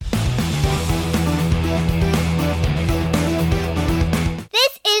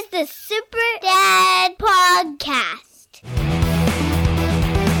the Super Dad Podcast.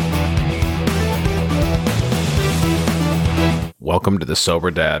 Welcome to the Sober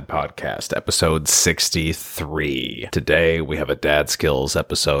Dad Podcast, episode 63. Today, we have a dad skills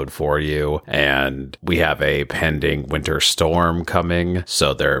episode for you, and we have a pending winter storm coming,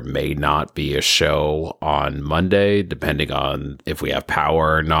 so there may not be a show on Monday, depending on if we have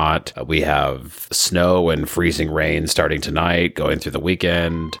power or not. We have snow and freezing rain starting tonight, going through the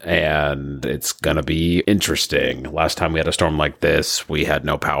weekend, and it's gonna be interesting. Last time we had a storm like this, we had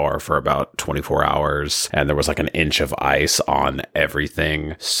no power for about 24 hours, and there was like an inch of ice on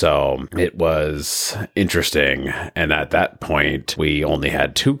everything. So it was interesting. And at that point, we only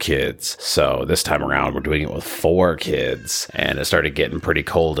had 2 kids. So this time around, we're doing it with 4 kids. And it started getting pretty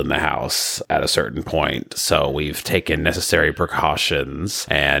cold in the house at a certain point. So we've taken necessary precautions.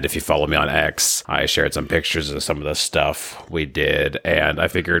 And if you follow me on X, I shared some pictures of some of the stuff we did. And I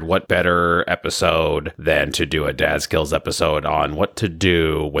figured what better episode than to do a dad skills episode on what to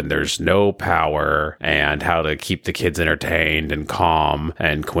do when there's no power and how to keep the kids entertained and calm.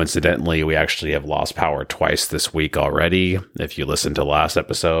 And coincidentally, we actually have lost power twice this week already, if you listened to last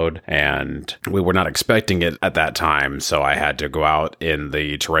episode, and we were not expecting it at that time, so I had to go out in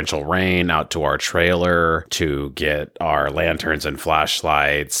the torrential rain out to our trailer to get our lanterns and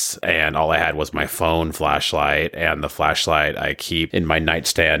flashlights, and all I had was my phone flashlight, and the flashlight I keep in my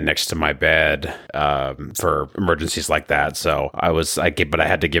nightstand next to my bed for emergencies like that. So but I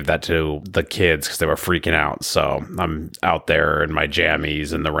had to give that to the kids because they were freaking out. So I'm out there in my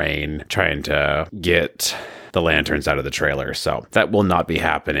jammies in the rain trying to get the lanterns out of the trailer. So that will not be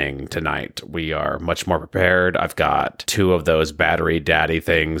happening tonight. We are much more prepared. I've got 2 of those battery daddy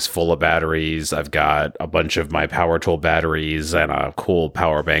things full of batteries. I've got a bunch of my power tool batteries and a cool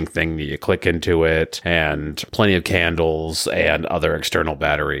power bank thing that you click into it, and plenty of candles and other external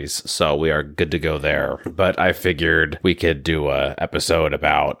batteries. So we are good to go there. But I figured we could do a episode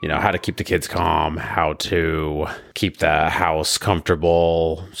about, how to keep the kids calm, how to keep the house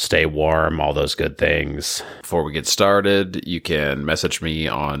comfortable, stay warm, all those good things. Before we get started, you can message me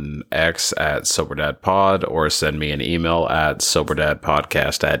on X at SoberDadPod or send me an email at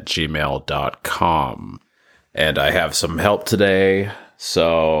SoberDadPodcast@gmail.com. And I have some help today,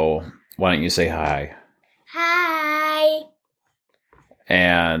 so why don't you say hi? Hi.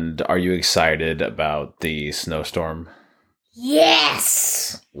 And are you excited about the snowstorm?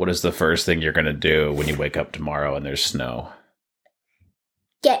 Yes. What is the first thing you're going to do when you wake up tomorrow and there's snow?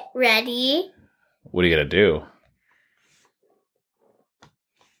 Get ready. What are you going to do?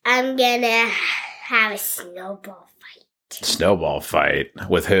 I'm gonna have a snowball fight. Snowball fight?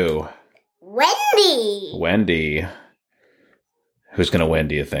 With who? Wendy. Wendy. Who's going to win,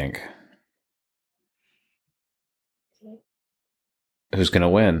 do you think? Who's going to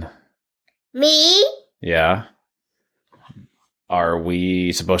win? Me? Yeah. Are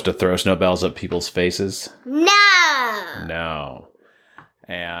we supposed to throw snowballs at people's faces? No. No.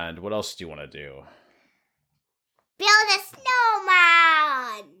 And what else do you want to do? Build a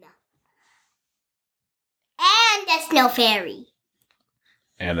snowman. And a snow fairy.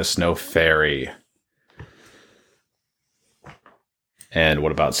 And a snow fairy. And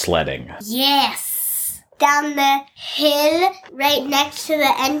what about sledding? Yes. Down the hill right next to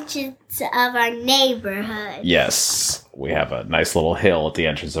the entrance of our neighborhood. Yes. We have a nice little hill at the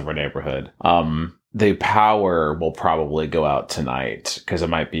entrance of our neighborhood. The power will probably go out tonight because it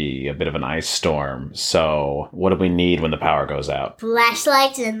might be a bit of an ice storm. So what do we need when the power goes out?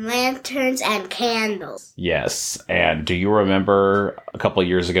 Flashlights and lanterns and candles. Yes. And do you remember a couple of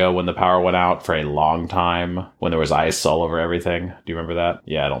years ago when the power went out for a long time when there was ice all over everything? Do you remember that?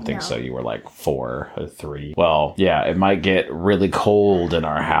 Yeah, I don't think so. You were like 4 or 3. Well, yeah, it might get really cold in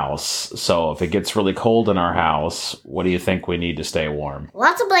our house. So if it gets really cold in our house, what do you think we need to stay warm?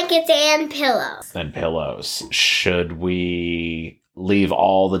 Lots of blankets and pillows. And pillows. Should we leave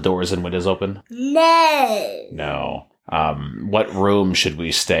all the doors and windows open? No. No. What room should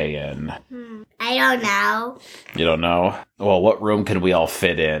we stay in? I don't know. You don't know? Well, what room could we all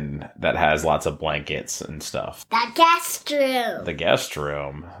fit in that has lots of blankets and stuff? The guest room. The guest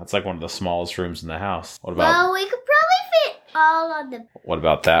room. That's like one of the smallest rooms in the house. What about? Well, we could probably fit all on the... What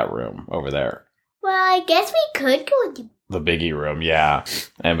about that room over there? Well, I guess we could go into... The biggie room, yeah.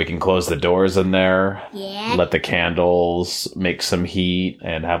 And we can close the doors in there. Yeah. Let the candles make some heat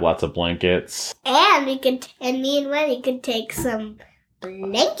and have lots of blankets. And me and Wendy could take some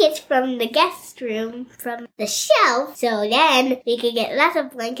blankets from the guest room from the shelf. So then we could get lots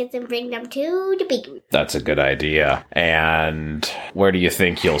of blankets and bring them to the big room. That's a good idea. And where do you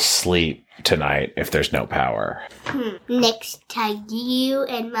think you'll sleep tonight if there's no power? Next to you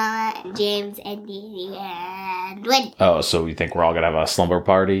and Mama and James and Dee and Wendy. Oh, so you think we're all going to have a slumber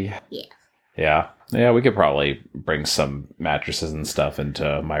party? Yeah. Yeah. Yeah, we could probably bring some mattresses and stuff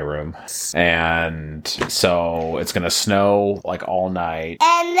into my room. And so it's going to snow like all night.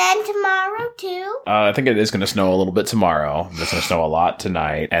 And then tomorrow too? I think it is going to snow a little bit tomorrow. It's going to snow a lot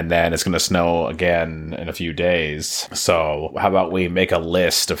tonight. And then it's going to snow again in a few days. So how about we make a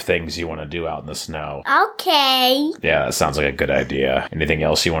list of things you want to do out in the snow? Okay. Yeah, that sounds like a good idea. Anything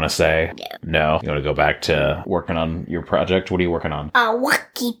else you want to say? No. No? You want to go back to working on your project? What are you working on? A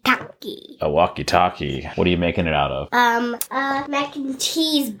walkie-talkie. A walkie-talkie. What are you making it out of? A mac and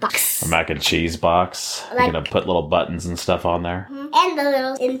cheese box. A mac and cheese box? You're going to put little buttons and stuff on there? And the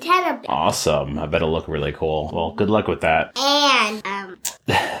little antenna bit. Awesome. I bet it'll look really cool. Well, good luck with that. And,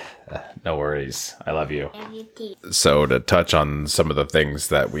 No worries. I love you. everything. So to touch on some of the things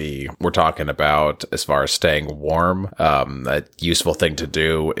that we were talking about as far as staying warm, a useful thing to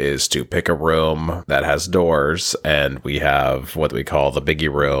do is to pick a room that has doors, and we have what we call the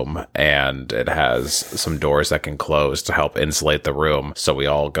biggie room, and it has some doors that can close to help insulate the room. So we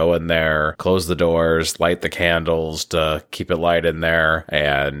all go in there, close the doors, light the candles to keep it light in there,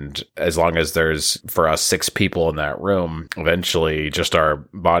 and as long as there's, for us, 6 people in that room, eventually just our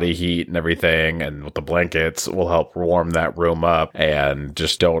body heat and everything, and with the blankets, will help warm that room up. And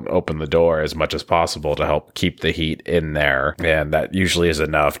just don't open the door as much as possible to help keep the heat in there. And that usually is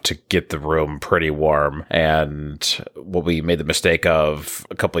enough to get the room pretty warm. And what we made the mistake of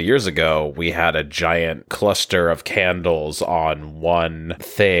a couple of years ago, we had a giant cluster of candles on one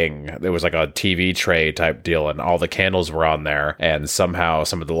thing. It was like a TV tray type deal, and all the candles were on there. And somehow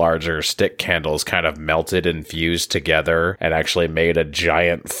some of the larger stick candles kind of melted and fused together and actually made a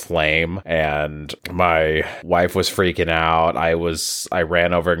giant flame. And my wife was freaking out. I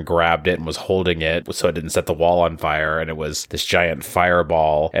ran over and grabbed it and was holding it so it didn't set the wall on fire. And it was this giant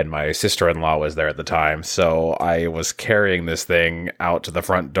fireball. And my sister-in-law was there at the time. So I was carrying this thing out to the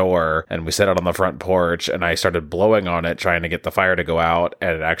front door, and we set it on the front porch, and I started blowing on it, trying to get the fire to go out.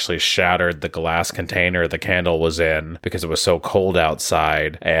 And it actually shattered the glass container the candle was in because it was so cold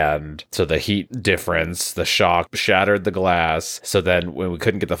outside. And so the heat difference, the shock, shattered the glass. So then when we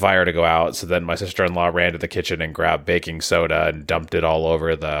couldn't get the fire to go out, so then my sister-in-law ran to the kitchen and grabbed baking soda and dumped it all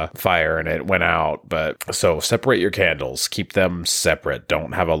over the fire, and it went out. But so separate your candles, keep them separate.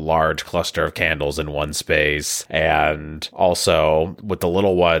 Don't have a large cluster of candles in one space. And also with the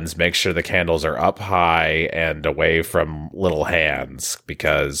little ones, make sure the candles are up high and away from little hands,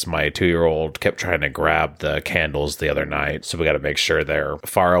 because my 2-year-old kept trying to grab the candles the other night. So we got to make sure they're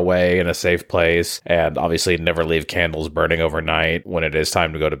far away in a safe place, and obviously never leave candles burning overnight. When it is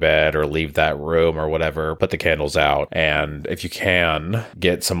time to go to bed or leave that room or whatever, put the candles out. And if you can,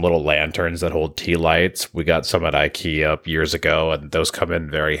 get some little lanterns that hold tea lights. We got some at IKEA years ago, and those come in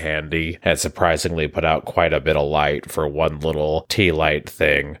very handy and surprisingly put out quite a bit of light for one little tea light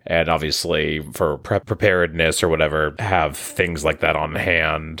thing. And obviously for preparedness or whatever, have things like that on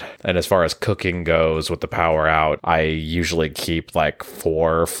hand. And as far as cooking goes with the power out, I usually keep like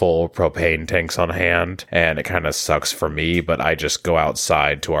 4 full propane tanks on hand, and it kind of sucks for me, but I just go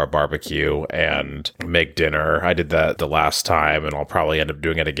outside to our barbecue and make dinner. I did that the last time, and I'll probably end up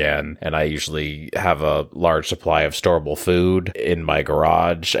doing it again. And I usually have a large supply of storable food in my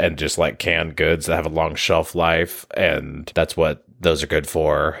garage, and just like canned goods that have a long shelf life. And that's what those are good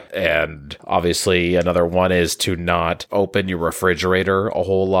for. And obviously another one is to not open your refrigerator a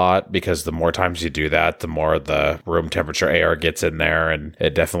whole lot, because the more times you do that, the more the room temperature air gets in there, and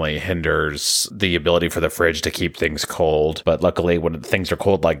it definitely hinders the ability for the fridge to keep things cold. But luckily when things are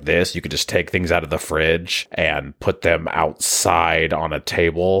cold like this, you can just take things out of the fridge and put them outside on a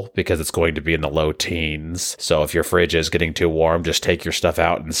table, because it's going to be in the low teens. So if your fridge is getting too warm, just take your stuff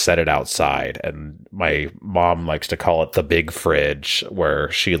out and set it outside. And my mom likes to call it the big fridge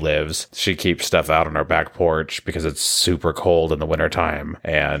where she lives. She keeps stuff out on our back porch because it's super cold in the wintertime,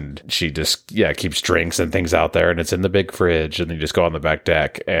 and she just keeps drinks and things out there, and it's in the big fridge, and you just go on the back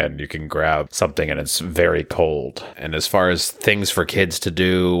deck and you can grab something, and it's very cold. And as far as things for kids to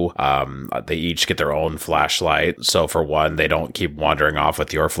do, they each get their own flashlight. So for one, they don't keep wandering off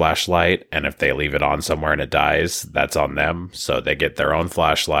with your flashlight, and if they leave it on somewhere and it dies, that's on them. So they get their own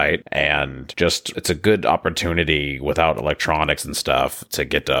flashlight, and just it's a good opportunity without electronics nights and stuff to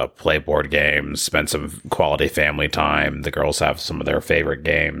get to play board games, spend some quality family time. The girls have some of their favorite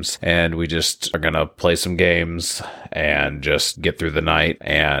games, and we just are going to play some games and just get through the night.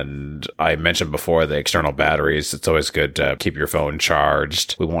 And I mentioned before the external batteries. It's always good to keep your phone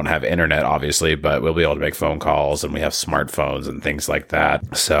charged. We won't have internet, obviously, but we'll be able to make phone calls, and we have smartphones and things like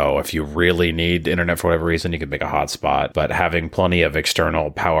that. So if you really need internet for whatever reason, you can make a hotspot. But having plenty of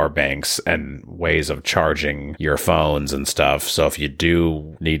external power banks and ways of charging your phones and stuff. So if you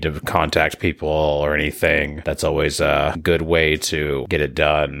do need to contact people or anything, that's always a good way to get it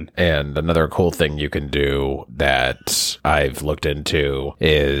done. And another cool thing you can do that I've looked into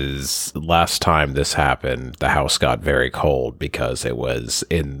is last time this happened, the house got very cold because it was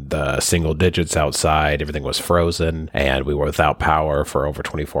in the single digits outside. Everything was frozen and we were without power for over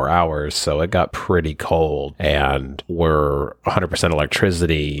 24 hours. So it got pretty cold, and we're 100%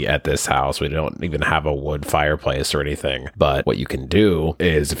 electricity at this house. We don't even have a wood fireplace or anything. But what you can do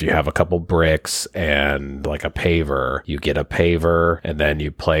is if you have a couple bricks and like a paver, you get a paver and then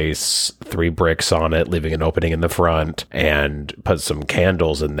you place 3 bricks on it, leaving an opening in the front, and put some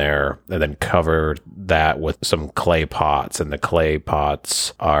candles in there, and then cover that with some clay pots. And the clay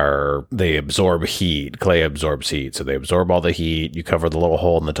pots they absorb heat. Clay absorbs heat. So they absorb all the heat. You cover the little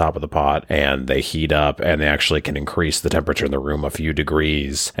hole in the top of the pot and they heat up, and they actually can increase the temperature in the room a few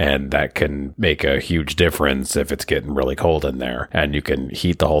degrees. And that can make a huge difference if it's getting really cold in there. And you can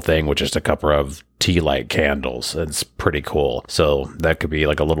heat the whole thing with just a couple of tea light candles. It's pretty cool. So that could be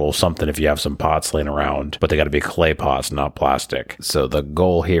like a little something if you have some pots laying around, but they got to be clay pots, not plastic. So the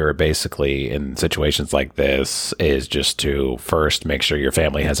goal here basically in situations like this is just to first make sure your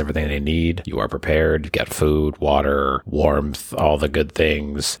family has everything they need. You are prepared, you got food, water, warmth, all the good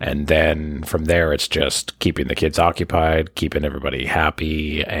things. And then from there, it's just keeping the kids occupied, keeping everybody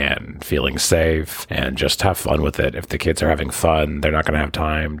happy and feeling safe, and just have fun with it. If the kids are having fun, they're not going to have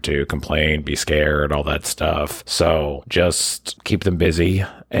time to complain, be scared, and all that stuff. So just keep them busy.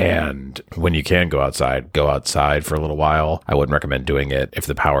 And when you can go outside for a little while. I wouldn't recommend doing it if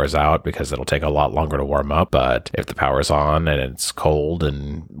the power is out because it'll take a lot longer to warm up. But if the power's on and it's cold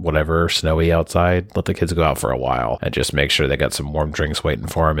and whatever, snowy outside, let the kids go out for a while and just make sure they got some warm drinks waiting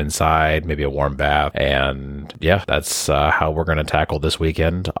for them inside, maybe a warm bath. And yeah, that's how we're going to tackle this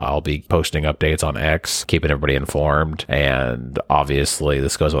weekend. I'll be posting updates on X, keeping everybody informed. And obviously,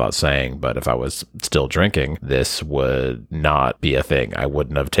 this goes without saying, but if I was still drinking, this would not be a thing. I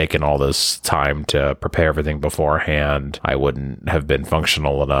wouldn't have taken all this time to prepare everything beforehand. I wouldn't have been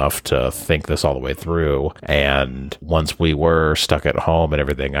functional enough to think this all the way through. And once we were stuck at home and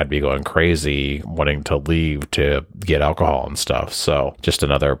everything, I'd be going crazy wanting to leave to get alcohol and stuff. So just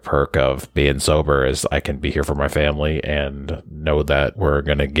another perk of being sober is I can be here for my family and know that we're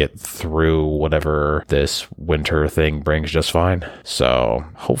going to get through whatever this winter thing brings just fine. So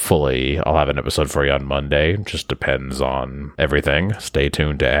hopefully I'll have an episode for you on Monday. Just depends on everything. Stay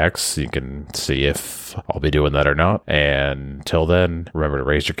tuned to X. You can see if I'll be doing that or not. And till then, remember to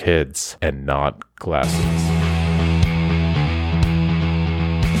raise your kids and not glasses.